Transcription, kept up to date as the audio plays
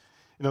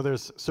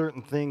There's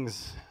certain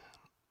things,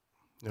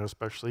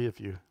 especially if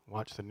you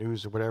watch the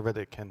news or whatever,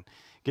 that can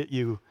get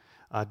you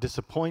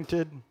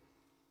disappointed,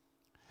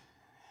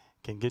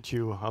 can get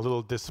you a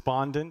little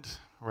despondent,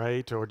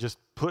 right? Or just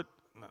put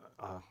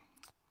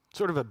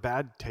sort of a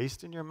bad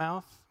taste in your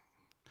mouth,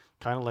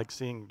 kind of like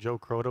seeing Joe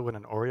Croto in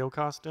an Oreo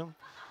costume.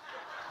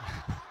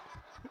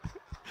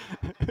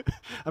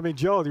 I mean,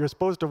 Joe, you're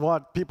supposed to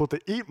want people to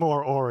eat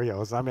more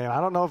Oreos. I mean, I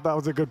don't know if that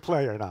was a good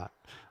play or not.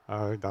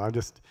 No,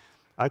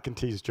 I can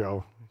tease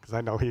Joe because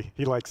I know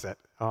he likes it.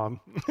 No,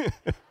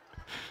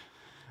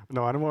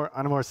 on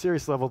a more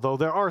serious level, though,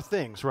 there are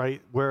things, right,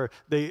 where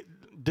they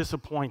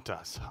disappoint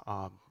us.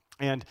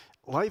 And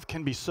life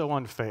can be so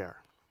unfair.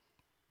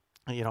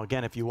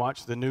 Again, if you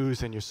watch the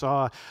news and you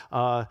saw,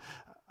 those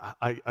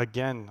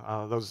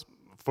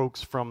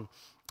folks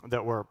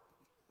that were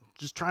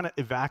just trying to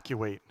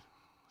evacuate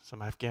some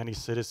Afghani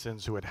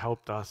citizens who had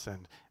helped us,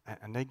 and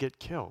they get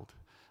killed.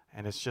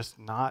 And it's just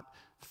not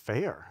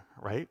fair,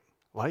 right?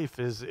 Life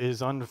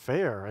is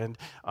unfair. And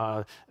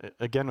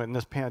again, in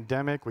this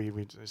pandemic, we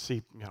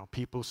see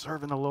people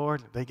serving the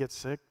Lord, they get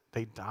sick,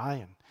 they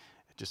die, and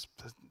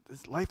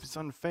life is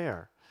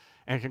unfair.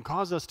 And it can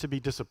cause us to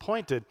be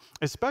disappointed,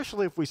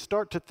 especially if we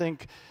start to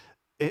think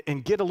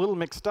and get a little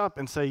mixed up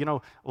and say,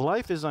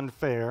 life is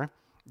unfair,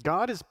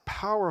 God is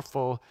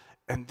powerful,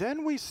 and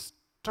then we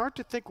start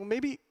to think, well,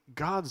 maybe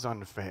God's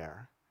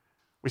unfair.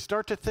 We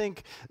start to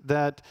think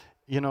that,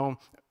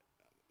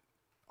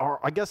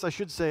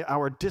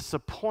 our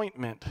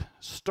disappointment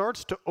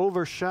starts to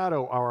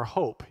overshadow our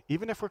hope,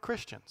 even if we're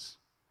Christians.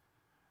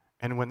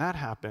 And when that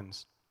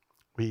happens,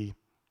 we,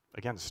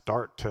 again,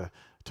 start to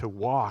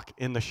walk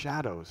in the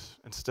shadows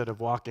instead of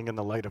walking in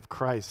the light of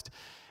Christ.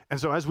 And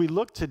so as we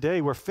look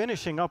today, we're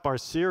finishing up our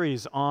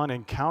series on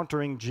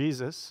encountering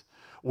Jesus,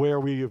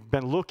 where we've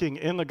been looking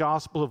in the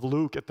Gospel of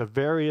Luke at the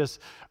various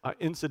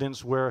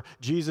incidents where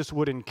Jesus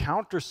would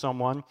encounter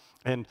someone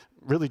and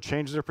really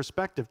change their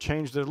perspective,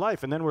 change their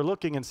life. And then we're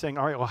looking and saying,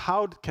 all right, well,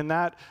 how can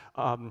that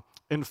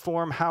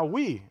inform how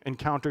we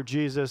encounter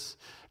Jesus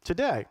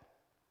today?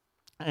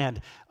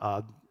 And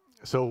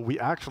so we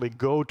actually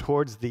go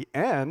towards the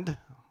end,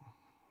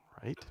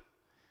 right?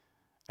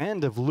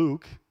 End of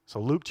Luke. So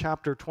Luke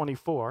chapter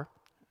 24.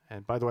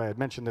 And by the way, I had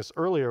mentioned this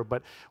earlier,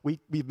 but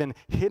we've been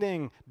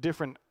hitting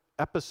different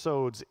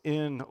episodes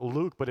in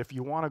Luke, but if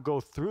you want to go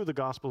through the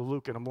Gospel of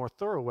Luke in a more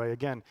thorough way,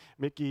 again,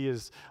 Mickey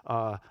is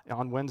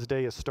on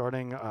Wednesday is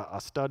starting a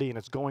study, and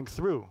it's going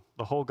through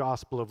the whole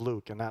Gospel of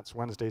Luke, and that's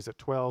Wednesdays at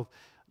 12.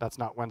 That's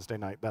not Wednesday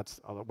night,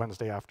 that's a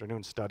Wednesday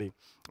afternoon study,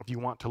 if you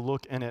want to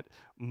look in it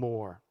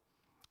more.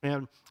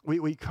 And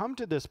we come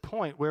to this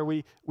point where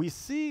we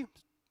see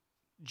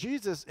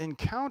Jesus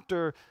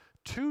encounter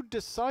two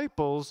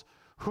disciples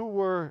who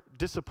were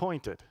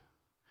disappointed.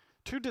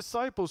 Two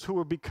disciples who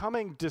were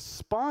becoming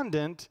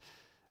despondent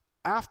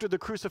after the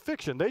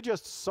crucifixion. They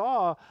just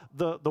saw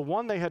the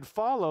one they had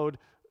followed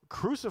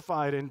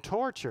crucified and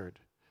tortured,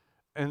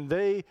 and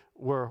they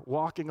were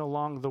walking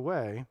along the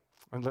way.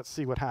 And let's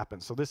see what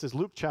happens. So this is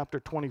Luke chapter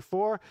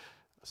 24,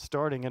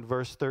 starting in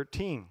verse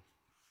 13.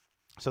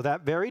 So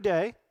that very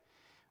day,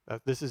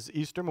 this is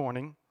Easter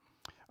morning,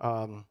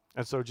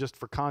 and so just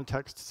for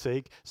context's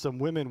sake, some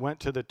women went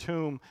to the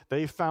tomb.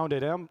 They found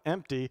it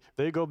empty.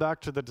 They go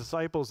back to the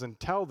disciples and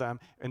tell them,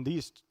 and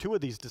two of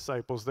these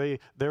disciples,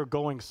 they're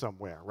going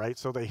somewhere, right?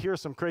 So they hear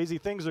some crazy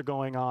things are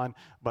going on,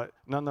 but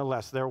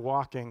nonetheless, they're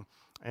walking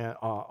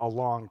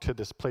along to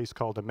this place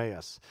called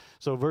Emmaus.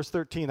 So verse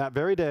 13, that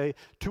very day,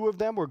 two of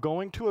them were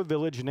going to a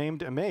village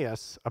named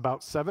Emmaus,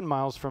 about 7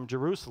 miles from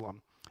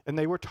Jerusalem. And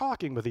they were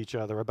talking with each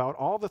other about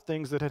all the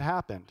things that had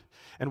happened.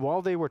 And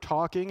while they were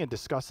talking and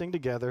discussing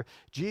together,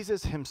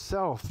 Jesus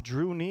himself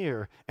drew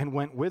near and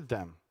went with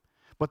them.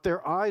 But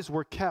their eyes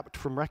were kept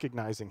from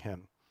recognizing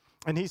him.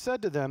 And he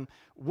said to them,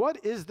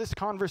 "What is this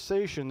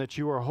conversation that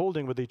you are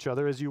holding with each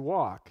other as you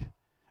walk?"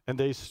 And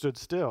they stood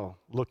still,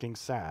 looking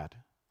sad.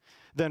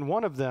 Then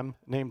one of them,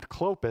 named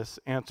Clopas,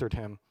 answered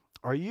him,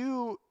 "Are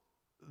you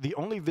the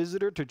only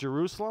visitor to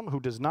Jerusalem who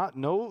does not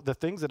know the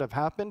things that have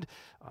happened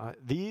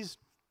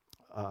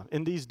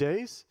in these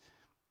days?"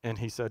 And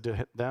he said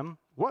to them,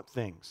 "What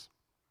things?"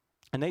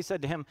 And they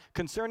said to him,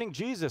 "Concerning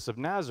Jesus of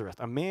Nazareth,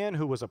 a man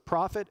who was a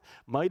prophet,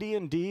 mighty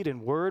in deed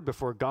and word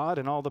before God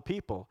and all the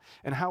people,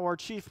 and how our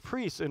chief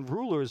priests and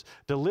rulers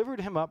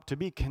delivered him up to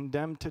be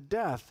condemned to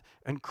death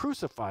and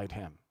crucified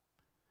him.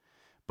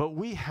 But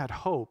we had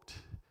hoped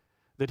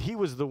that he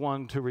was the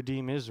one to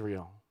redeem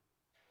Israel.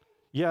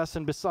 Yes,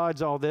 and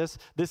besides all this,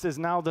 this is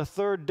now the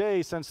third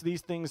day since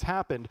these things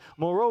happened.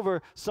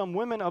 Moreover, some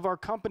women of our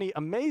company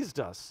amazed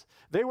us.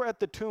 They were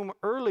at the tomb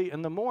early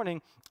in the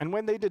morning, and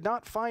when they did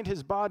not find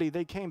his body,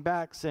 they came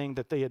back saying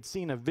that they had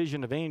seen a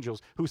vision of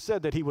angels who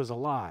said that he was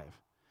alive.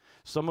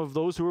 Some of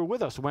those who were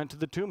with us went to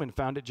the tomb and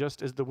found it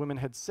just as the women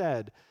had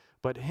said,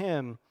 but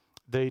him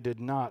they did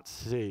not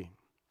see."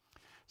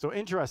 So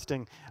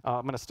interesting.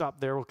 I'm going to stop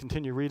there. We'll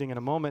continue reading in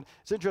a moment.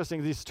 It's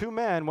interesting. These two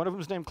men, one of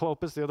them is named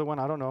Clopas, the other one,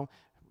 I don't know.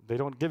 They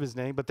don't give his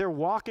name, but they're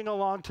walking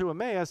along to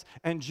Emmaus,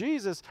 and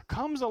Jesus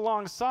comes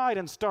alongside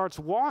and starts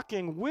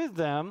walking with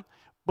them,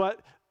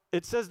 But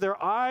it says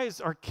their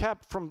eyes are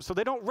kept from, so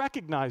they don't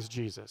recognize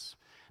Jesus.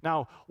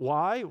 Now,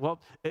 why?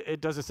 Well, it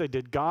doesn't say,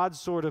 did God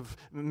sort of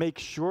make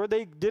sure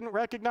they didn't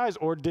recognize,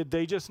 or did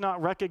they just not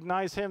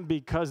recognize him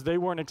because they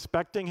weren't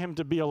expecting him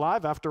to be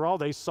alive? After all,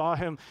 they saw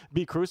him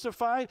be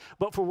crucified.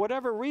 But for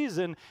whatever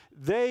reason,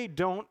 they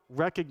don't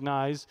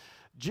recognize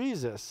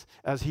Jesus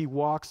as he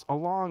walks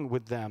along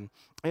with them.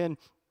 And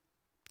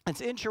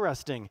it's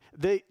interesting.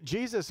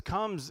 Jesus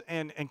comes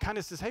and kind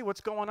of says, hey,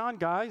 what's going on,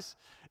 guys?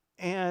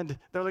 And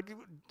they're like,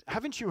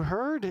 haven't you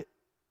heard?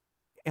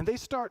 And they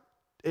start,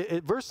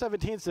 verse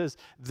 17 says,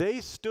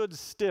 they stood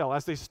still.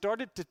 As they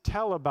started to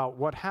tell about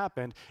what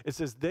happened, it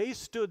says, they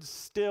stood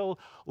still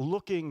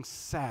looking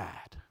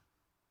sad.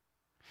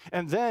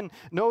 And then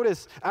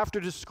notice,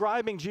 after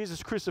describing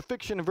Jesus'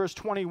 crucifixion in verse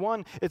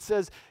 21, it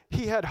says,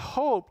 we had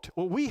hoped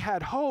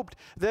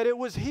that it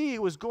was he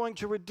who was going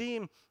to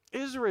redeem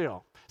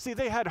Israel. See,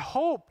 they had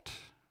hoped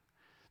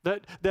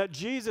that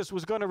Jesus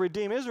was going to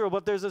redeem Israel,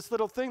 but there's this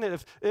little thing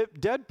that if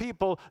dead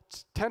people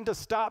tend to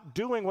stop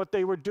doing what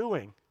they were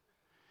doing.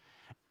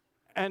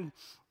 And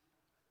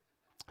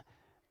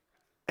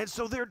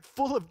so they're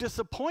full of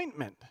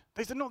disappointment.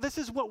 They said, no, this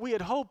is what we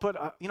had hoped,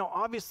 but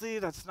obviously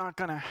that's not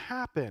going to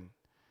happen.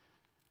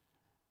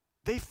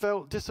 They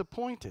felt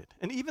disappointed.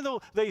 And even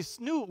though they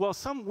knew, well,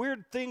 some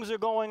weird things are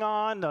going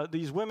on,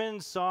 these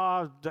women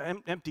saw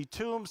the empty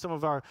tomb, some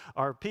of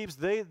our peeps,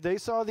 they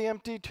saw the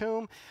empty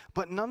tomb,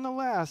 but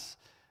nonetheless,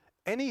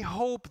 any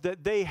hope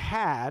that they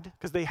had,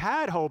 because they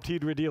had hoped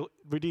he'd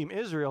redeem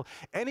Israel,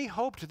 any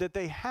hope that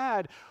they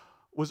had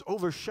was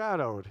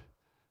overshadowed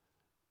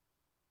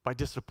by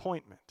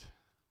disappointment.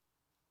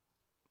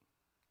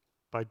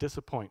 By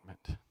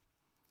disappointment.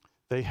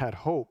 They had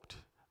hoped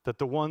that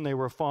the one they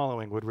were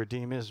following would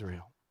redeem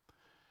Israel.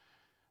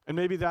 And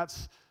maybe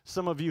that's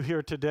some of you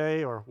here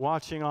today or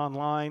watching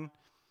online.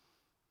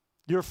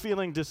 You're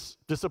feeling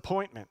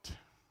disappointment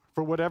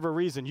for whatever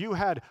reason. You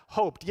had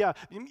hoped. Yeah,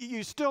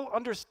 you still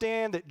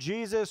understand that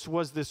Jesus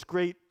was this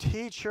great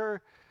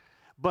teacher,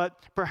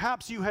 but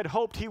perhaps you had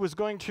hoped he was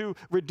going to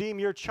redeem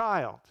your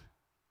child,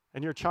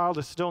 and your child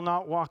is still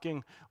not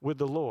walking with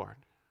the Lord.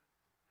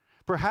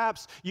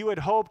 Perhaps you had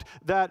hoped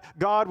that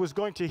God was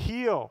going to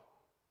heal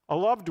a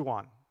loved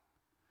one,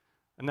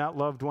 and that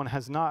loved one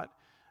has not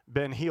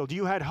been healed.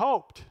 You had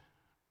hoped,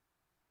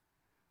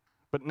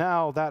 but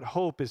now that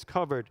hope is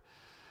covered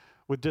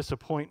with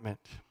disappointment.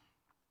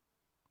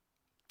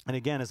 And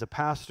again, as a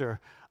pastor,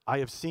 I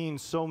have seen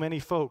so many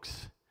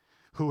folks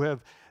who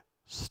have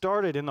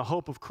started in the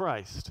hope of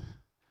Christ,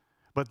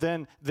 but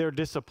then their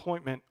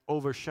disappointment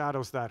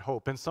overshadows that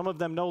hope. And some of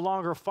them no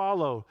longer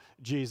follow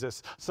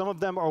Jesus. Some of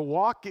them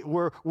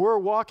were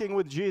walking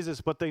with Jesus,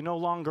 but they no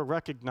longer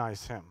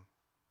recognize him.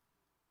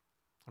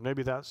 Or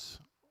maybe that's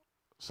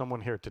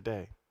someone here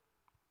today.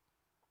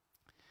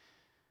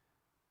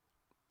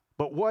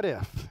 But what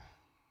if?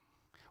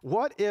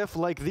 What if,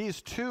 like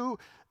these two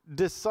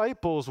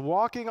disciples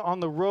walking on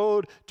the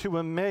road to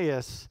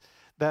Emmaus,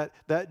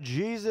 that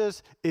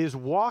Jesus is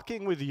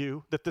walking with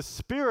you, that the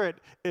Spirit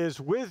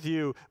is with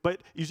you,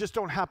 but you just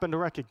don't happen to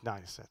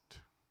recognize it?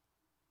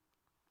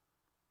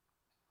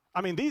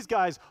 I mean, these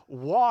guys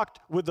walked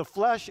with the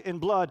flesh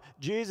and blood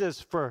Jesus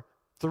for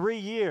 3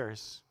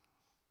 years,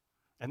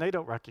 and they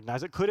don't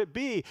recognize it. Could it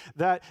be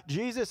that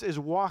Jesus is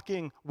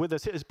walking with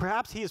us?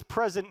 Perhaps he is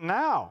present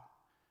now,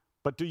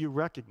 but do you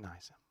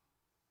recognize him?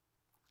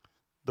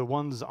 The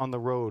ones on the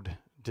road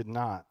did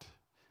not.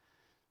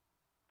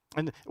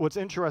 And what's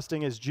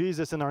interesting is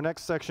Jesus, in our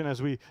next section, as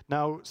we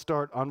now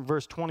start on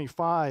verse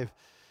 25,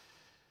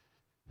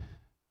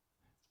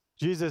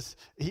 Jesus,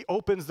 he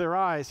opens their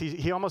eyes.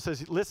 He almost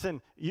says,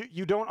 listen,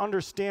 you don't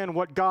understand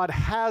what God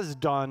has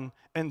done,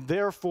 and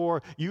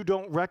therefore you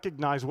don't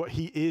recognize what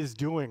he is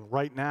doing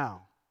right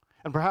now.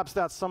 And perhaps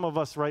that's some of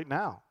us right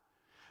now.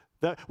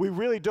 That we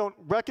really don't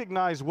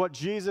recognize what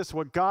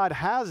God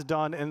has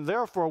done, and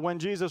therefore when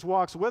Jesus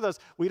walks with us,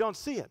 we don't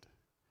see it.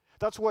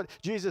 That's what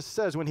Jesus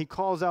says when he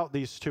calls out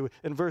these two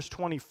in verse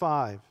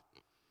 25.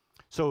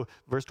 So,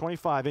 verse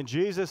 25, and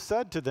Jesus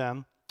said to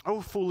them,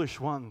 O foolish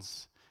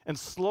ones, and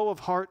slow of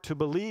heart to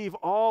believe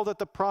all that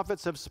the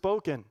prophets have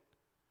spoken.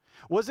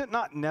 Was it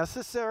not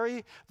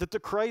necessary that the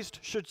Christ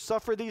should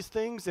suffer these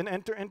things and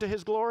enter into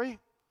his glory?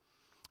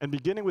 And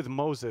beginning with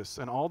Moses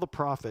and all the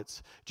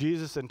prophets,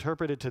 Jesus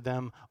interpreted to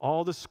them in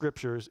all the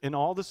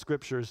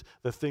scriptures,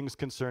 the things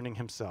concerning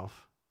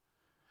himself.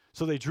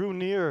 So they drew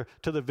near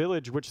to the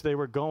village which they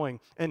were going,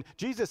 and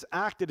Jesus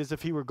acted as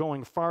if he were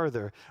going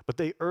farther, but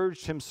they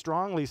urged him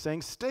strongly,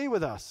 saying, Stay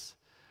with us,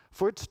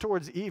 for it's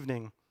towards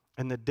evening,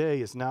 and the day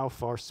is now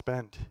far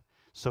spent.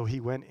 So he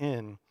went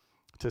in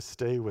to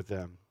stay with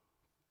them.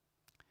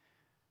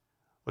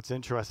 What's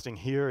interesting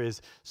here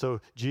is, so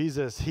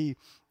Jesus, he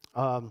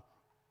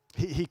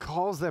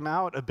calls them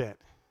out a bit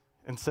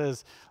and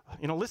says,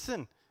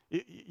 listen,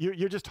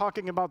 you're just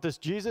talking about this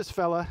Jesus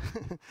fella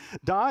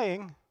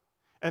dying,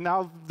 and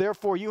now,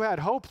 therefore, you had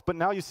hope, but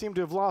now you seem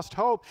to have lost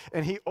hope.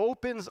 And he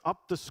opens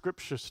up the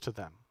scriptures to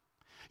them.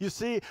 You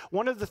see,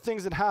 one of the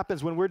things that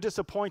happens when we're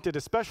disappointed,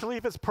 especially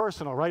if it's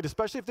personal, right?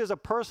 Especially if there's a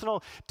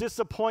personal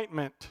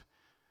disappointment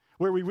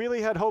where we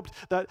really had hoped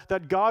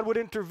that God would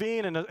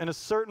intervene in a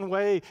certain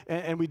way,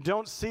 and we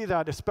don't see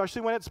that,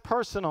 especially when it's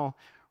personal,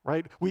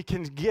 right? We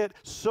can get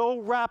so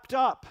wrapped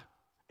up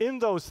in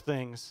those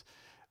things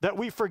that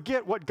we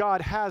forget what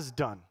God has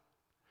done.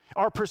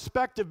 Our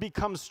perspective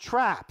becomes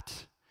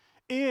trapped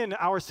in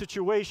our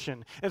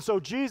situation. And so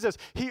Jesus,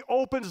 he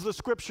opens the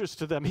scriptures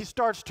to them. He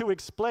starts to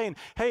explain,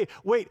 hey,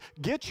 wait,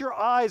 get your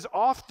eyes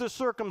off the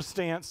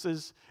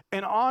circumstances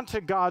and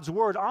onto God's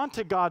word,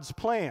 onto God's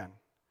plan.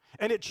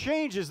 And it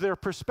changes their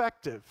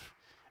perspective.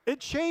 It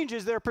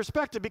changes their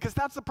perspective because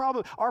that's the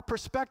problem. Our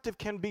perspective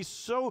can be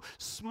so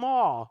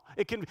small.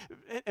 It can,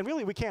 and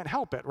really we can't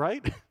help it,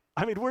 right?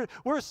 I mean,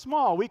 we're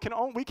small. We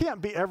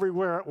can't be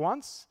everywhere at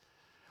once.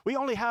 We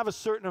only have a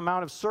certain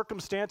amount of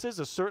circumstances,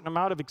 a certain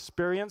amount of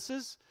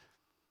experiences.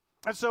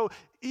 And so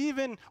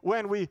even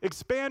when we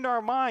expand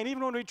our mind,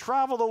 even when we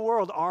travel the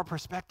world, our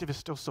perspective is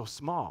still so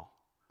small.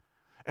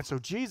 And so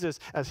Jesus,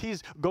 as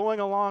he's going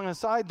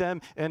alongside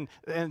them and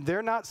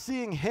they're not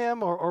seeing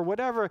him or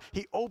whatever,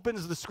 he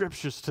opens the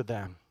scriptures to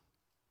them.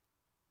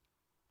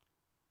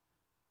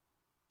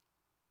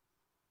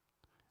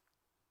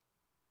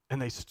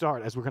 And they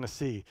start, as we're going to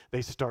see,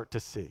 they start to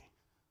see.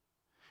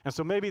 And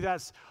so maybe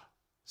that's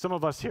some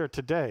of us here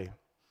today,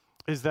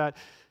 is that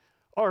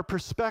our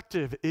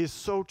perspective is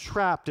so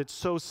trapped, it's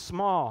so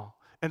small.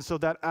 And so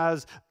that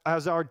as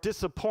our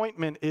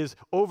disappointment is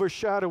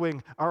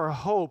overshadowing our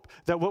hope,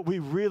 that what we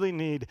really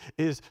need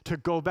is to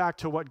go back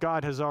to what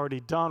God has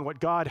already done, what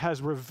God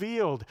has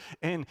revealed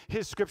in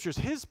his scriptures,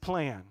 his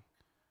plan.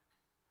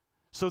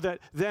 So that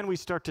then we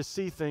start to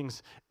see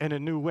things in a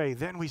new way.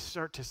 Then we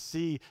start to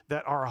see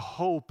that our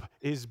hope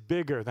is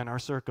bigger than our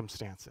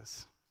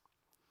circumstances.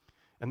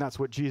 And that's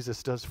what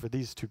Jesus does for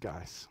these two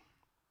guys.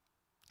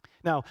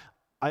 Now,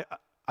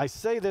 I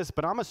say this,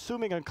 but I'm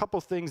assuming a couple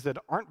things that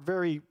aren't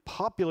very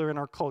popular in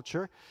our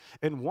culture.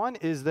 And one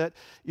is that,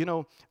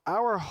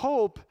 our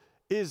hope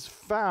is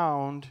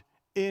found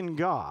in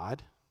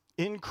God,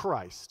 in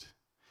Christ.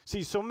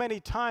 See, so many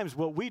times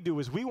what we do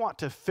is we want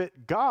to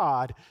fit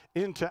God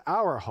into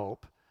our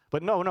hope.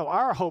 But no,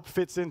 our hope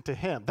fits into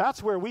him.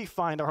 That's where we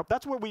find our hope.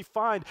 That's where we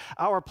find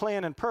our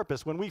plan and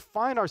purpose, when we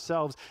find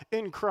ourselves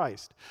in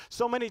Christ.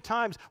 So many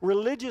times,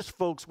 religious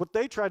folks, what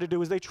they try to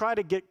do is they try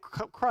to get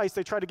Christ,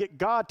 they try to get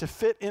God to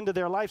fit into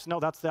their lives. No,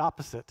 that's the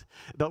opposite.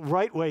 The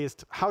right way is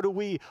how do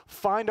we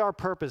find our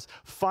purpose,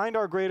 find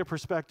our greater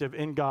perspective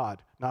in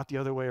God, not the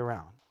other way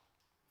around.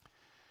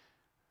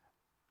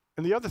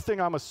 And the other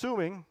thing I'm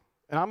assuming,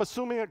 and I'm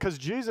assuming it because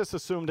Jesus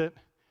assumed it,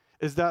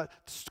 is that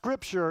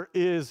Scripture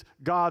is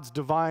God's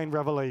divine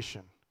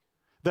revelation.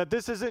 That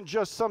this isn't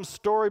just some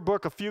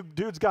storybook a few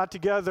dudes got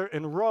together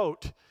and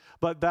wrote,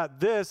 but that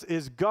this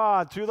is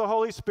God, through the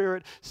Holy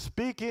Spirit,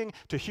 speaking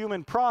to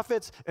human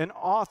prophets and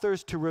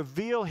authors to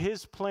reveal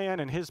his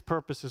plan and his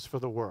purposes for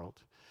the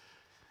world.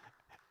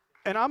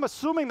 And I'm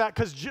assuming that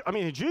because,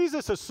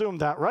 Jesus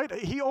assumed that, right?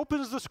 He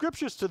opens the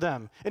Scriptures to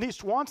them, and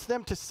he wants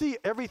them to see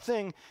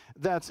everything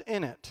that's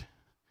in it.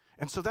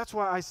 And so that's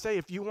why I say,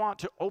 if you want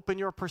to open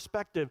your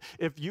perspective,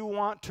 if you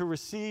want to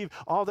receive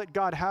all that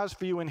God has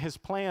for you in his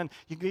plan,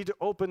 you need to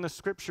open the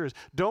scriptures.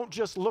 Don't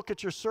just look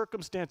at your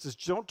circumstances.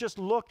 Don't just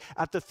look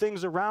at the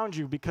things around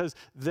you, because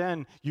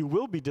then you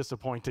will be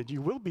disappointed.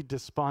 You will be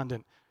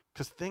despondent,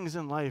 because things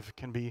in life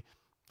can be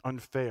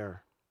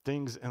unfair.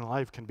 Things in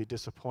life can be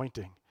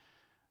disappointing.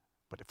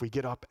 But if we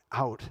get up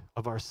out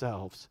of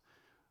ourselves,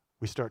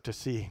 we start to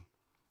see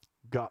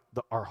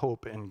our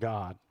hope in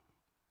God.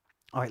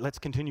 All right, let's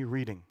continue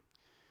reading.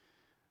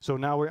 So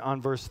now we're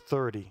on verse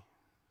 30.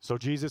 So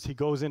Jesus, he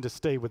goes in to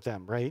stay with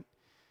them, right?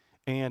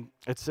 And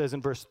it says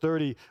in verse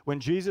 30,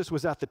 when Jesus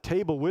was at the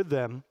table with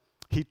them,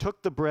 he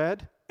took the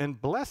bread and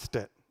blessed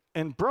it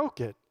and broke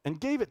it and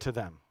gave it to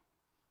them.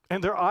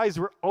 And their eyes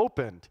were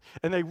opened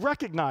and they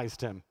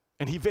recognized him,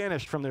 and he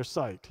vanished from their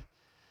sight.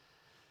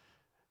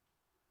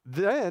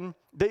 Then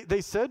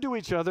they said to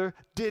each other,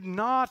 did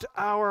not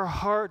our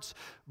hearts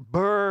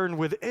burn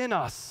within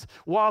us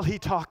while he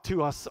talked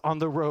to us on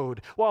the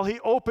road, while he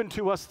opened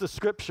to us the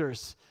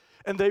scriptures?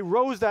 And they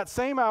rose that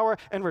same hour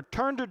and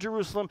returned to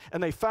Jerusalem,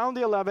 and they found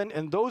the 11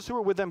 and those who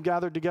were with them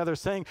gathered together,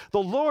 saying,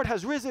 the Lord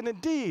has risen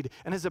indeed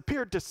and has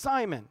appeared to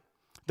Simon.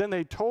 Then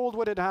they told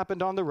what had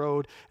happened on the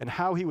road and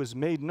how he was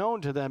made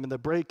known to them in the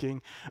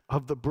breaking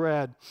of the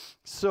bread.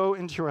 So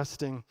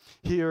interesting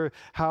here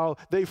how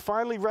they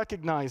finally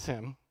recognize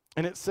him.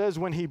 And it says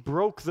when he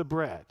broke the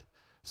bread.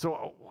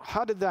 So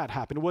how did that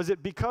happen? Was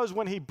it because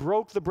when he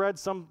broke the bread,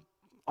 some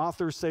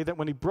authors say that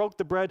when he broke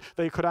the bread,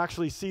 they could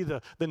actually see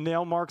the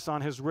nail marks on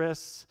his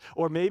wrists?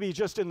 Or maybe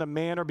just in the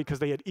manner because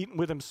they had eaten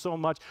with him so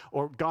much,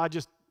 or God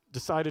just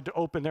decided to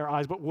open their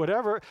eyes. But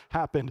whatever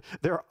happened,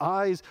 their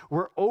eyes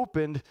were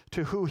opened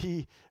to who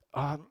he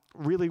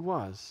really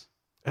was.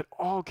 It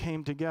all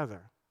came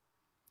together.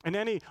 And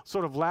any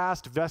sort of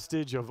last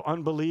vestige of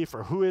unbelief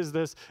or who is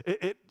this,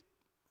 it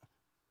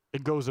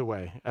goes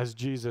away as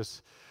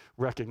Jesus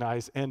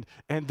recognized. And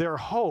their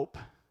hope,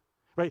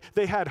 right?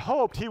 They had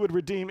hoped he would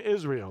redeem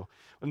Israel.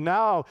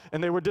 Now,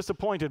 and they were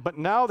disappointed, but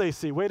now they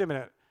see, wait a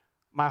minute,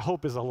 my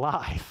hope is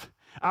alive.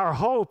 Our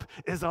hope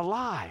is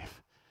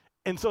alive.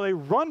 And so they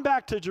run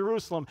back to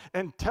Jerusalem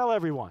and tell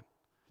everyone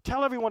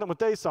what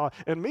they saw.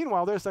 And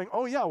meanwhile, they're saying,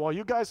 oh yeah, well,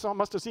 you guys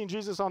must have seen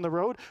Jesus on the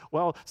road.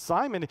 Well,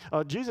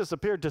 Jesus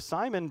appeared to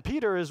Simon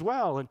Peter as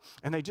well.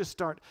 And they just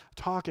start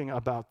talking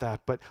about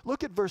that. But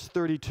look at verse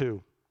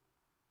 32.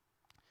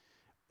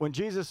 When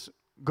Jesus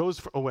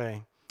goes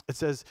away, it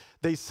says,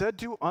 they said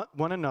to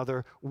one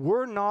another,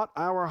 were not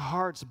our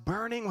hearts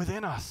burning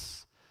within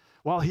us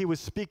while he was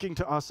speaking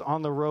to us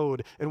on the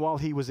road and while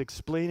he was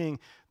explaining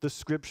the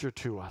scripture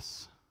to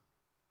us?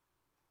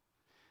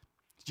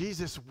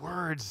 Jesus'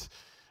 words,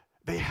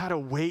 they had a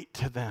weight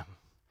to them.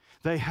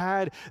 They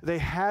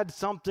had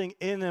something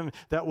in them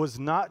that was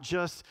not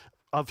just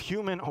of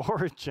human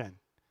origin.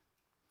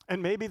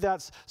 And maybe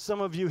that's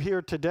some of you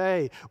here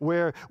today,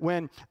 where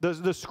when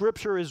the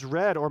scripture is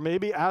read, or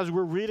maybe as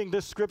we're reading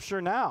this scripture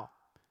now,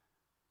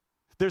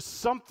 there's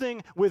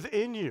something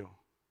within you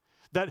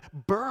that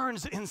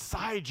burns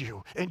inside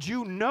you, and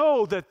you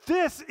know that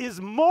this is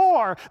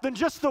more than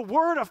just the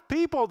word of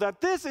people,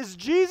 that this is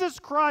Jesus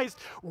Christ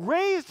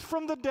raised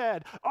from the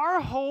dead.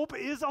 Our hope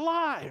is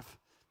alive.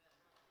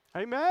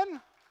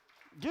 Amen?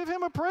 Give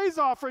him a praise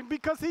offering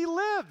because he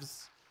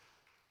lives.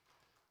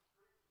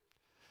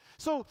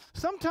 So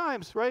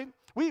sometimes, right,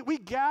 we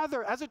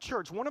gather as a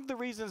church. One of the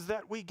reasons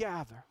that we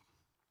gather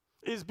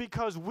is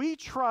because we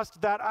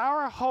trust that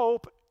our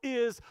hope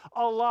is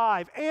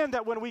alive, and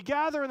that when we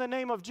gather in the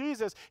name of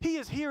Jesus, he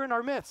is here in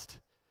our midst,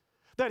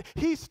 that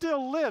he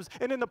still lives,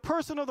 and in the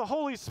person of the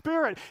Holy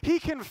Spirit, he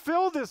can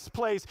fill this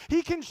place.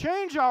 He can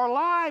change our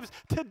lives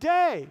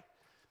today.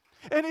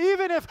 And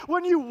even if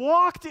when you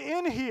walked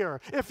in here,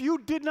 if you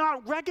did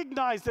not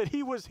recognize that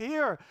he was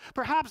here,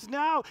 perhaps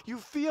now you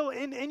feel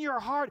in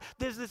your heart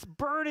there's this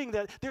burning,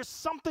 that there's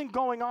something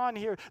going on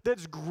here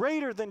that's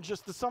greater than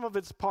just the sum of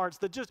its parts,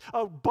 that just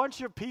a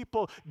bunch of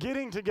people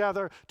getting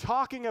together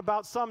talking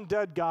about some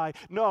dead guy.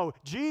 No,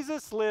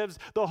 Jesus lives.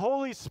 The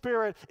Holy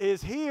Spirit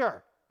is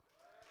here.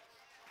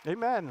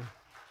 Amen.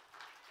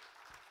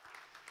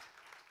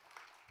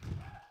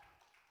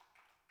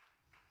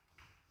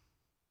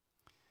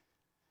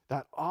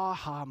 That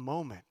aha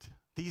moment.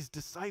 These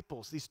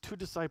two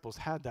disciples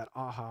had that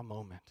aha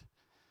moment.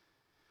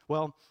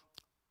 Well,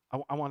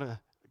 I want to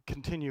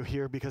continue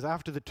here, because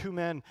after the two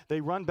men, they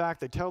run back,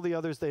 they tell the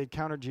others they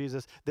encountered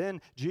Jesus.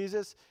 Then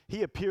Jesus,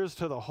 he appears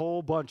to the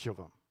whole bunch of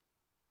them,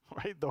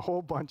 right? The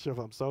whole bunch of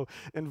them. So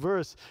in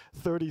verse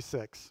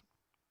 36,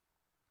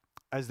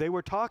 as they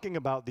were talking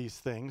about these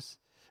things,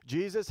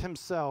 Jesus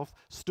himself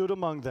stood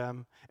among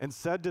them and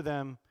said to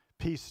them,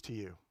 peace to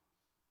you.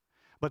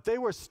 But they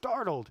were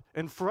startled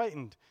and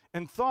frightened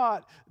and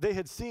thought they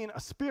had seen a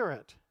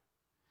spirit.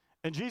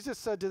 And Jesus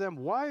said to them,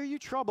 why are you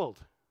troubled?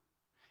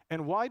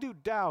 And why do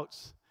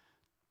doubts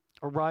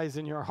arise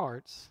in your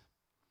hearts?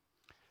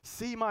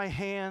 See my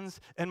hands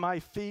and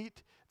my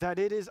feet, that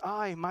it is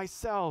I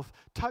myself.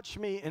 Touch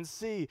me and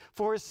see.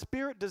 For a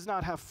spirit does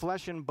not have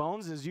flesh and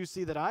bones, as you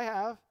see that I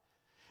have.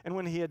 And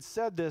when he had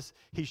said this,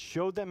 he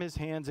showed them his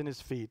hands and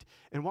his feet.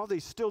 And while they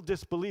still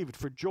disbelieved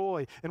for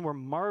joy and were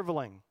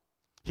marveling,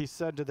 he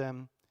said to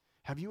them,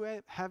 have you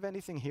have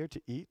anything here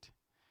to eat?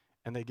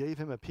 And they gave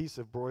him a piece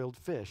of broiled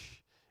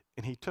fish,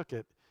 and he took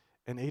it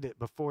and ate it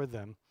before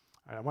them.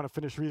 I want to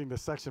finish reading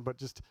this section, but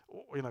just,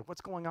 what's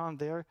going on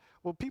there?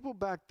 Well, people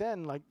back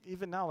then,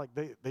 even now,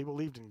 they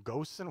believed in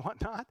ghosts and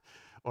whatnot,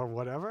 or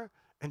whatever.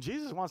 And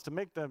Jesus wants to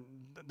make them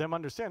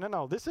understand,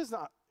 no, this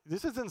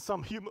isn't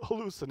some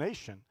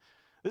hallucination.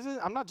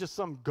 I'm not just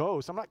some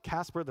ghost. I'm not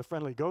Casper the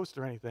Friendly Ghost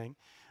or anything.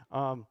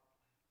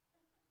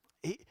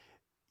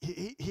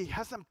 He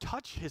has them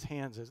touch his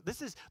hands.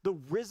 This is the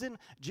risen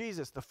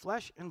Jesus, the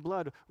flesh and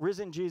blood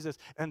risen Jesus.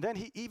 And then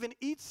he even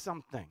eats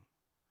something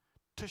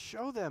to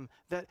show them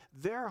that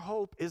their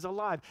hope is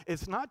alive.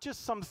 It's not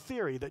just some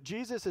theory, that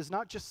Jesus is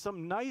not just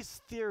some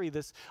nice theory,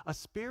 a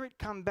spirit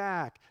come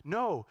back.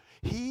 No,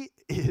 he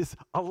is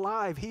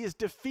alive. He has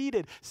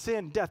defeated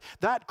sin, death.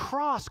 That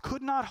cross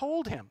could not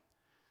hold him.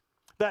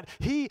 That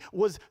he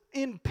was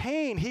in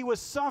pain, he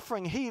was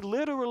suffering, he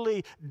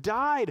literally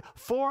died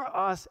for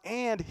us,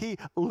 and he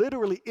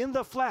literally, in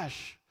the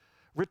flesh,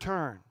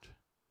 returned.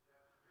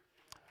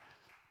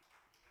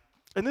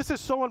 And this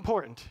is so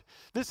important.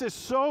 This is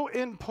so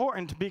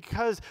important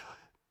because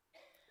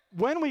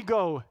when we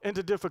go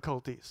into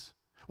difficulties,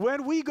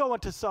 when we go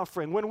into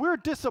suffering, when we're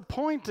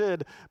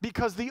disappointed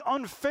because the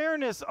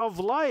unfairness of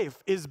life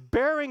is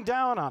bearing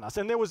down on us,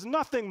 and there was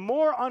nothing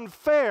more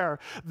unfair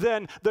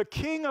than the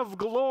King of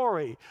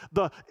Glory,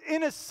 the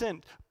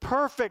innocent,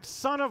 perfect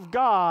Son of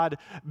God,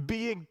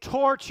 being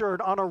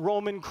tortured on a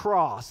Roman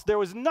cross. There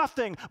was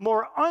nothing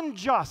more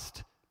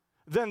unjust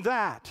than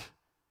that.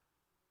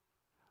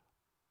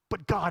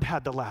 But God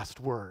had the last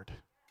word.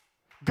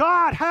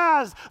 God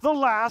has the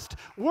last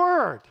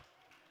word.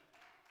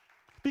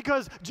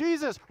 Because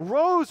Jesus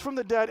rose from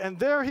the dead, and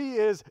there he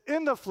is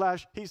in the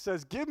flesh. He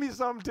says, give me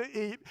something to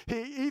eat.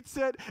 He eats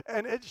it,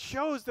 and it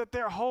shows that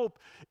their hope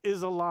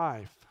is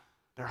alive.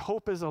 Their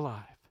hope is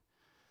alive.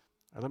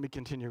 Now, let me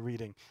continue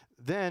reading.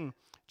 Then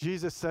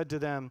Jesus said to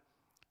them,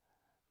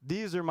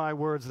 "These are my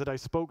words that I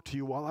spoke to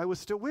you while I was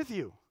still with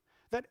you,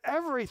 that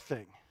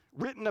everything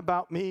written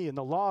about me in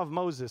the law of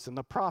Moses and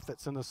the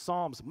prophets and the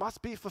Psalms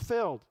must be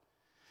fulfilled."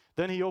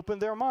 Then he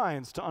opened their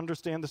minds to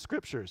understand the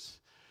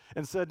scriptures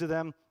and said to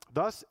them,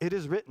 "Thus it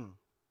is written,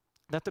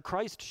 that the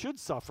Christ should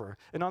suffer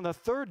and on the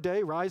third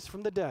day rise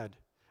from the dead,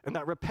 and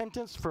that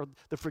repentance for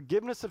the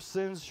forgiveness of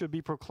sins should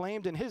be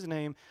proclaimed in his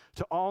name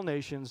to all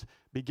nations,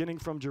 beginning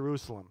from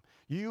Jerusalem.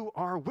 You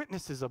are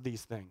witnesses of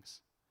these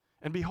things.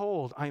 And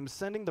behold, I am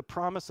sending the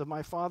promise of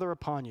my Father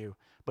upon you,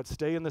 but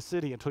stay in the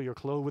city until you're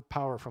clothed with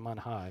power from on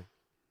high."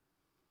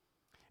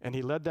 And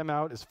he led them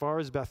out as far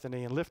as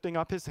Bethany, and lifting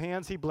up his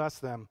hands, he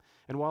blessed them.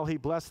 And while he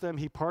blessed them,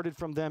 he parted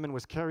from them and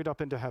was carried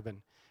up into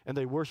heaven. And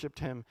they worshiped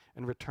him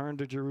and returned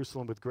to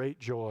Jerusalem with great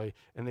joy,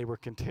 and they were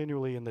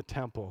continually in the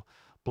temple,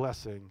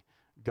 blessing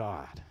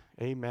God.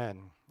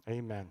 Amen.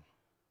 Amen.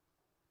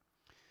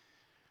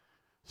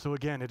 So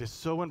again, it is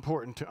so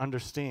important to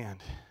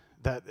understand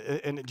that,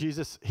 and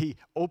Jesus, he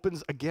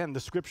opens again the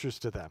scriptures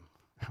to them,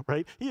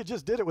 right? He had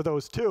just did it with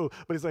those two,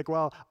 but he's like,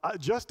 well,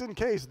 just in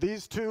case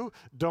these two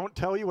don't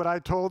tell you what I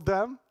told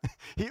them,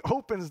 he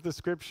opens the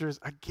scriptures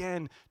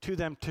again to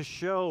them to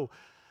show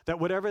that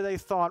whatever they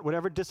thought,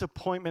 whatever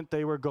disappointment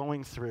they were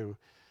going through,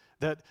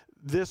 that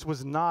this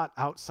was not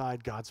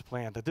outside God's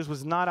plan, that this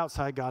was not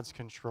outside God's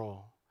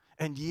control.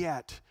 And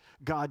yet,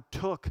 God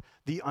took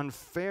the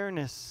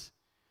unfairness,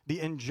 the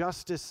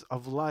injustice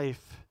of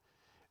life,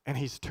 and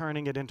he's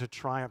turning it into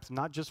triumph,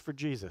 not just for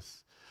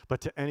Jesus,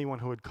 but to anyone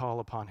who would call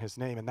upon his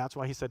name. And that's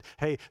why he said,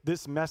 hey,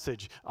 this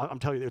message, I'm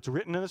telling you, it's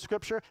written in the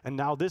scripture, and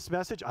now this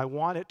message, I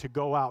want it to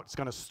go out. It's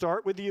going to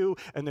start with you,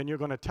 and then you're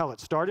going to tell it.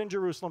 Start in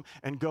Jerusalem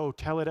and go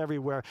tell it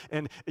everywhere.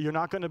 And you're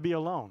not going to be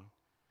alone.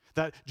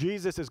 That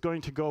Jesus is going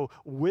to go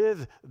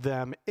with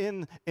them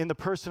in the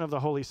person of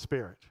the Holy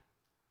Spirit.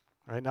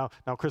 Right now,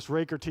 Chris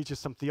Raker teaches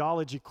some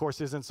theology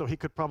courses, and so he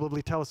could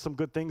probably tell us some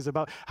good things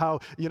about how,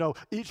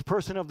 each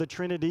person of the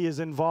Trinity is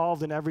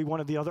involved in every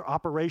one of the other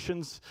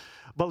operations.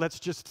 But let's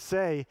just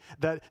say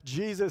that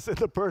Jesus in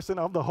the person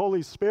of the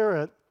Holy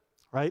Spirit,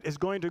 right, is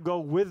going to go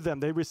with them.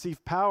 They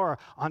receive power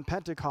on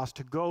Pentecost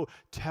to go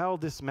tell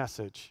this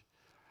message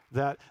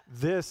that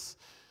this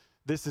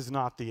is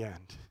not the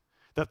end.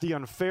 That the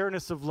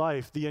unfairness of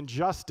life, the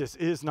injustice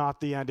is not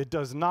the end. It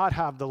does not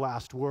have the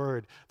last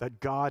word, that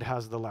God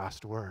has the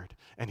last word,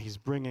 and he's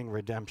bringing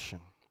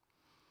redemption.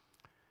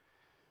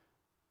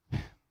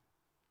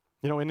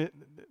 In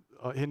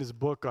his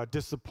book,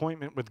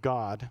 Disappointment with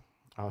God,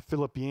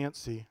 Philip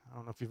Yancey, I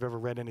don't know if you've ever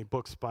read any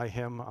books by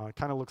him,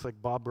 kind of looks like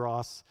Bob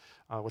Ross,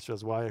 which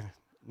is one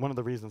of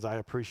the reasons I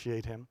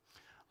appreciate him.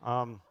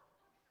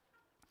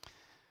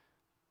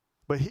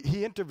 But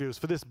he interviews,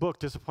 for this book,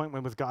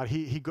 Disappointment with God,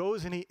 he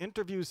goes and he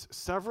interviews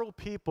several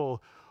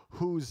people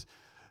whose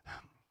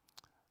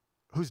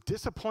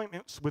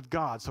disappointments with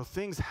God, so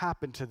things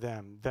happened to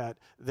them that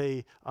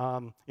they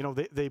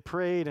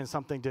prayed and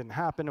something didn't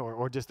happen,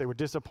 or just they were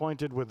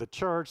disappointed with the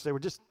church, they were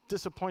just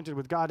disappointed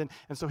with God,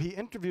 and so he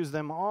interviews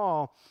them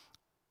all,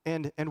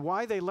 and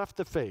why they left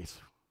the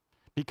faith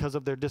because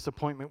of their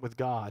disappointment with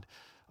God.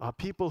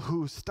 People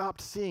who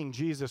stopped seeing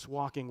Jesus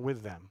walking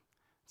with them,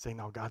 saying,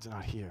 no, God's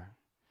not here.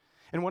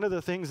 And one of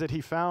the things that he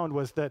found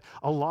was that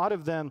a lot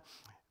of them,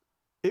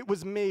 it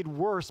was made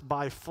worse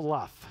by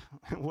fluff.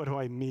 What do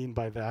I mean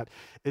by that?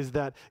 Is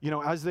that,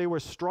 as they were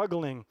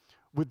struggling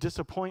with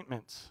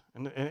disappointments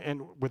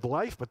and with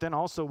life, but then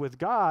also with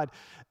God,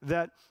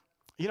 that,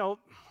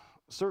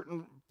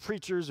 certain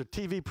preachers or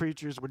TV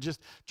preachers would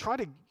just try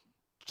to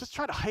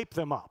hype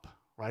them up,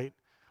 right?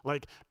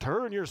 Like,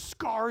 turn your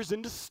scars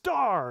into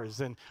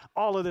stars and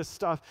all of this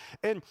stuff.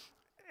 And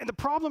the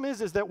problem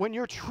is that when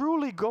you're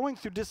truly going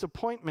through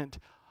disappointment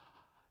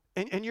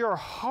and your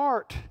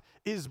heart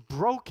is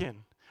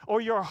broken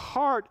or your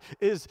heart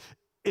is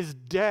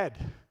dead,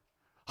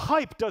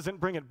 hype doesn't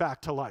bring it back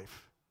to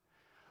life.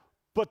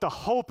 But the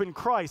hope in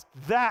Christ,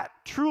 that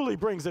truly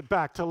brings it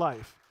back to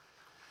life.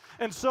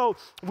 And so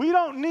we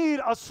don't need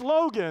a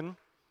slogan.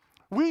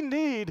 We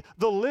need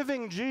the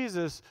living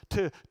Jesus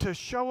to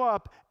show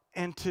up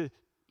and to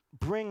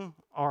bring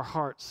our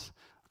hearts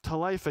to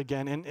life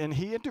again. And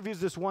he interviews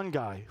this one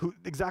guy who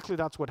exactly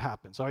that's what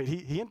happens. All right?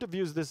 He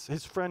interviews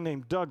his friend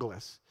named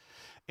Douglas.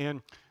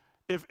 And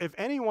if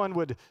anyone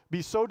would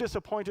be so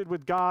disappointed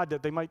with God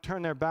that they might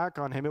turn their back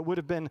on him, it would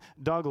have been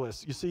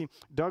Douglas. You see,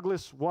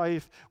 Douglas'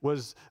 wife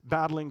was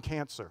battling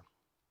cancer.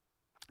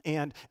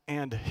 And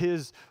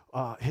his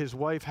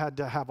wife had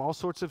to have all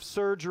sorts of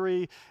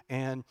surgery,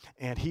 and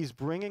he's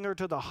bringing her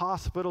to the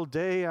hospital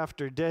day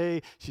after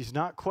day. She's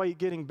not quite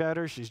getting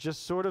better. She's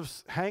just sort of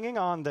hanging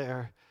on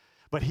there.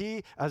 But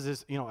he,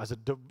 as a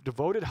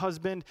devoted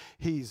husband,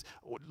 he's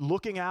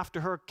looking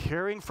after her,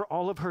 caring for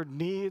all of her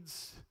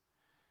needs,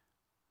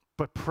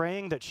 but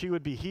praying that she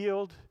would be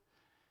healed.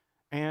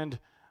 And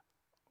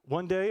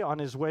one day on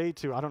his way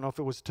to, I don't know if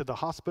it was to the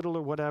hospital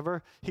or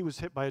whatever, he was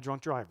hit by a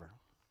drunk driver.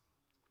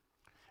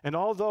 And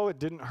although it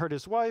didn't hurt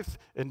his wife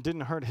and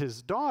didn't hurt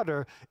his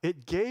daughter,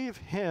 it gave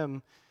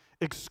him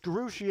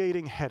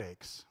excruciating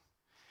headaches.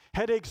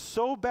 Headaches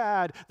so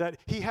bad that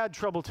he had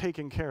trouble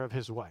taking care of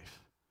his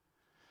wife.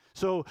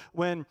 So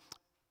when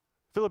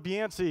Philip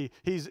Yancey,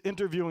 he's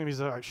interviewing him, he's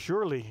like,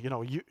 surely,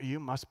 you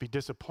must be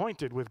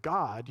disappointed with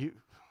God.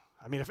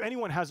 If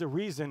anyone has a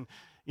reason,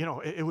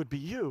 it would be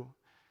you.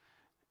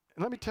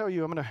 And let me tell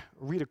you, I'm going to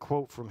read a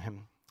quote from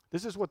him.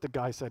 This is what the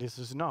guy said. He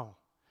says, no,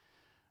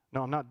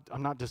 I'm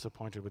not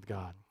disappointed with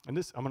God. And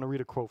I'm going to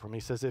read a quote from him. He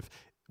says, if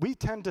we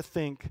tend to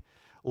think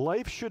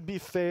life should be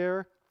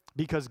fair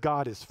because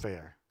God is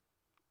fair,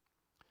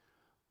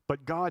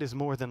 but God is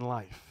more than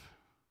life.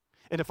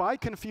 And if I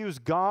confuse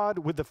God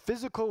with the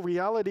physical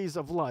realities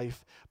of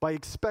life by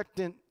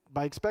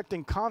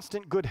expecting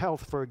constant good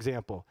health, for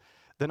example,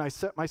 then I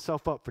set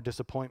myself up for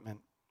disappointment.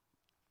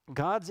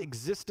 God's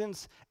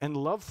existence and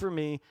love for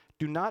me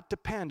do not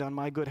depend on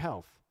my good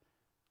health.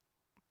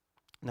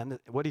 And then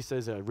what he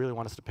says, I really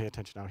want us to pay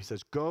attention now. He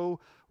says, go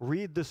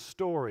read the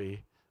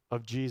story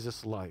of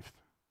Jesus' life.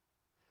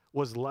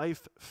 Was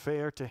life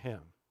fair to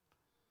him?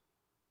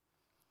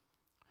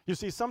 You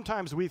see,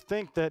 sometimes we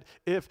think that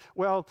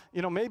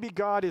maybe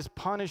God is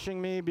punishing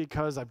me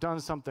because I've done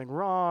something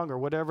wrong or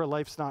whatever,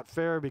 life's not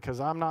fair because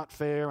I'm not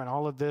fair and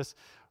all of this.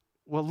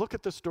 Well, look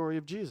at the story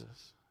of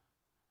Jesus.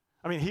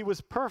 He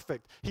was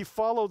perfect. He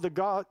followed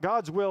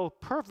God's will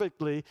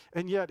perfectly,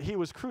 and yet he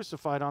was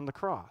crucified on the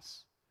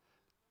cross.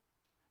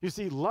 You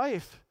see,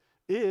 life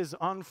is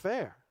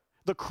unfair.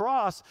 The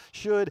cross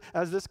should,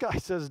 as this guy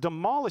says,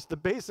 demolish the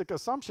basic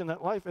assumption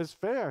that life is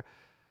fair.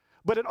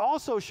 But it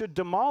also should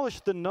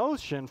demolish the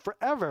notion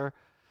forever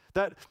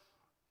that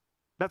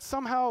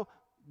somehow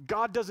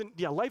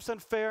life's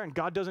unfair and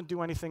God doesn't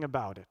do anything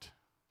about it.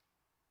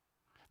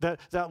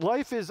 That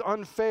life is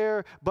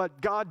unfair,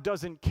 but God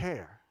doesn't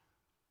care.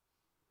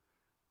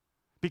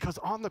 Because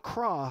on the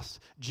cross,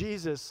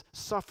 Jesus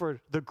suffered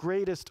the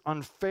greatest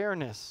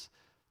unfairness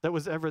that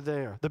was ever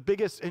there, the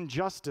biggest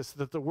injustice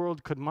that the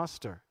world could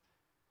muster.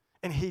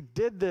 And he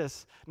did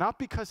this not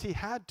because he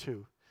had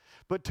to,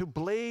 but to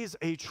blaze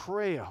a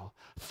trail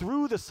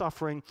through the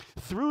suffering,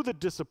 through the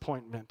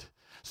disappointment,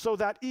 so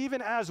that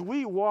even as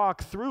we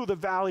walk through the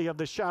valley of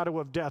the shadow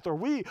of death, or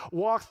we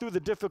walk through the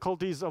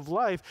difficulties of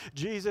life,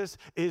 Jesus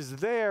is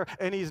there,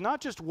 and he's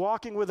not just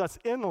walking with us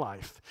in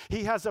life.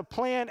 He has a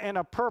plan and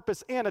a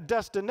purpose and a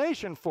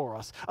destination for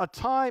us, a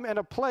time and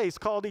a place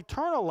called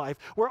eternal life,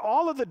 where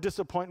all of the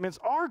disappointments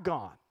are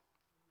gone.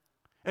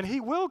 And he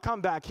will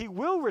come back, he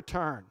will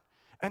return,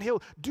 and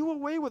he'll do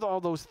away with all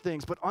those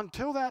things. But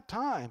until that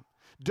time,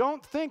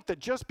 don't think that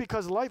just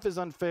because life is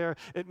unfair,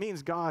 it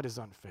means God is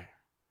unfair.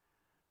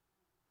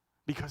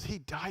 Because he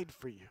died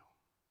for you,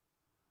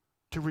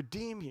 to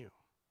redeem you,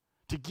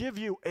 to give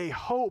you a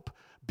hope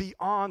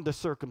beyond the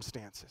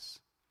circumstances.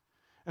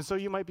 And so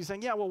you might be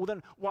saying, well,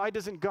 then why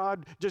doesn't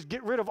God just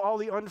get rid of all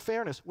the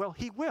unfairness? Well,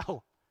 he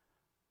will.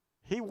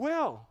 He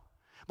will.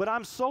 But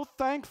I'm so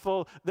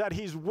thankful that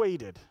he's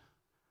waited.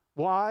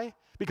 Why?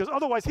 Because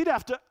otherwise he'd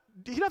have to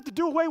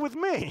do away with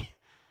me.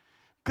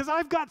 Because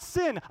I've got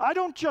sin.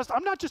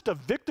 I'm not just a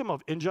victim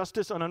of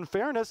injustice and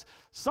unfairness.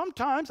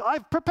 Sometimes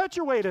I've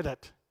perpetuated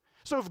it.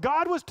 So if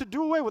God was to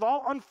do away with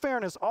all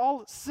unfairness,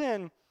 all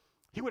sin,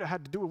 he would have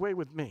had to do away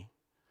with me.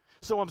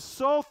 So I'm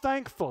so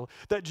thankful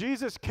that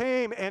Jesus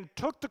came and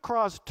took the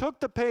cross,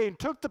 took the pain,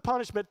 took the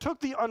punishment, took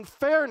the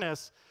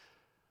unfairness,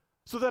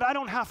 so that I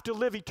don't have to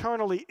live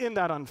eternally in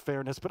that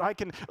unfairness, but I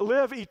can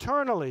live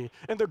eternally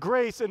in the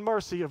grace and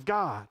mercy of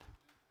God.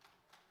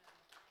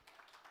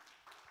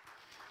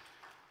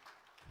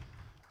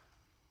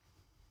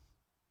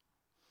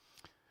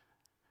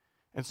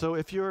 And so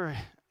if you're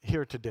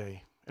here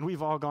today, and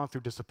we've all gone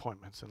through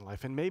disappointments in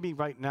life, and maybe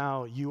right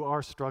now you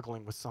are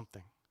struggling with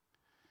something,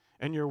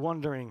 and you're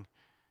wondering,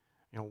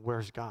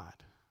 where's God?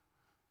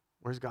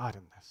 Where's God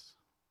in this?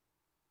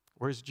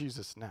 Where's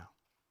Jesus now?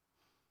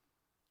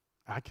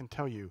 I can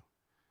tell you,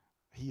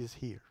 he is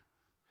here.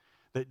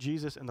 That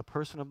Jesus in the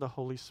person of the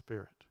Holy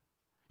Spirit,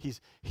 he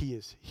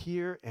is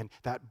here, and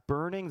that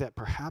burning that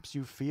perhaps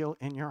you feel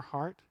in your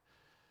heart,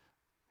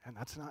 and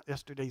that's not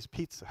yesterday's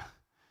pizza.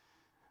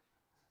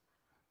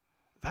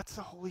 That's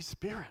the Holy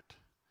Spirit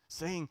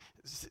saying,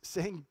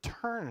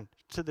 turn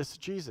to this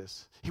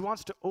Jesus. He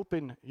wants to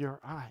open your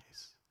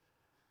eyes.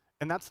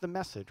 And that's the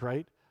message,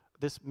 right?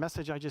 This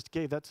message I just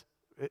gave,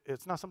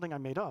 it's not something I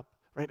made up,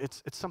 right?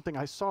 It's something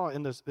I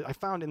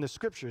found in the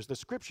Scriptures. The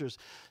Scriptures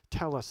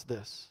tell us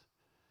this.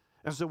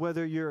 And so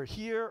whether you're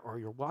here or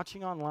you're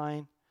watching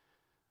online,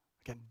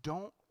 again,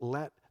 don't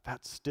let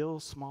that still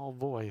small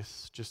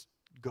voice just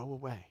go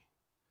away.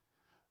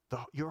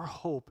 Your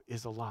hope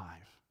is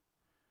alive.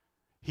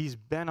 He's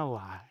been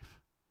alive.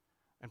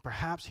 And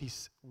perhaps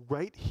he's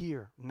right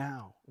here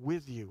now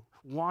with you,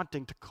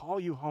 wanting to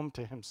call you home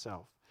to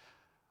himself,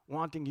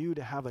 wanting you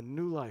to have a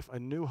new life, a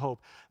new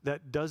hope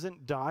that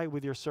doesn't die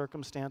with your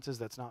circumstances,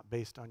 that's not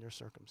based on your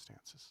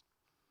circumstances.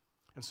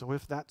 And so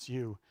if that's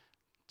you,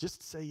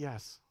 just say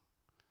yes.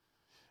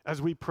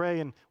 As we pray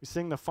and we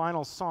sing the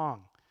final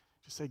song,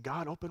 just say,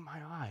 God, open my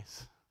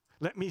eyes.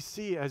 Let me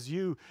see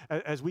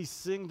as we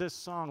sing this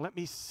song, let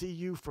me see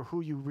you for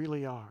who you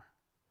really are.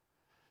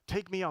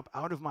 Take me up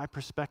out of my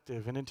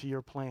perspective and into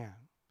your plan.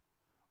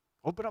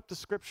 Open up the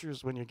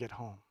scriptures when you get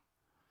home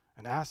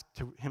and ask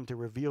him to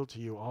reveal to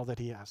you all that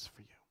he has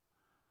for you.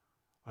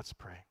 Let's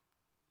pray.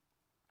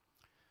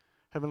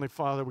 Heavenly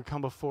Father, we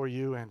come before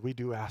you and we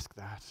do ask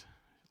that.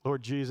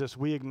 Lord Jesus,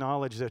 we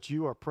acknowledge that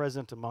you are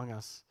present among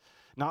us,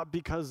 not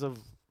because of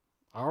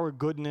our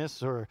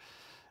goodness or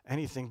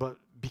anything, but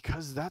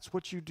because that's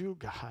what you do,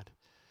 God.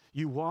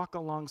 You walk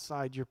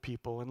alongside your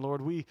people. And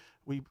Lord, we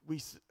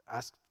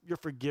ask your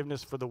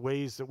forgiveness for the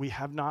ways that we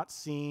have not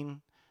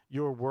seen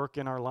your work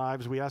in our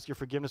lives. We ask your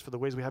forgiveness for the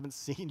ways we haven't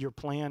seen your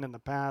plan in the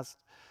past.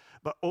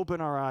 But open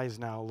our eyes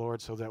now,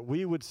 Lord, so that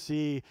we would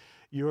see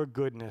your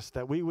goodness,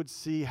 that we would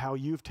see how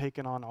you've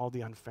taken on all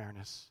the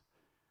unfairness.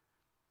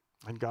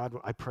 And God,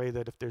 I pray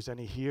that if there's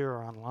any here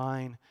or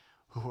online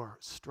who are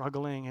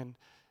struggling and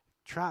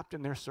trapped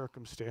in their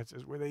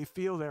circumstances where they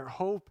feel their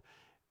hope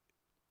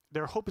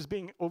is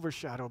being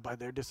overshadowed by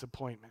their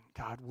disappointment,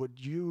 God, would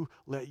you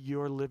let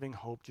your living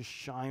hope just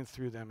shine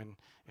through them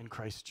in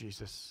Christ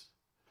Jesus?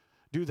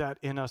 Do that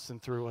in us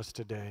and through us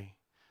today.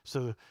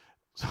 So,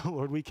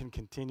 Lord, we can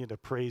continue to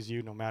praise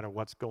you no matter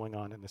what's going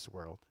on in this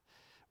world.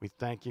 We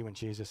thank you in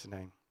Jesus'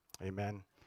 name. Amen.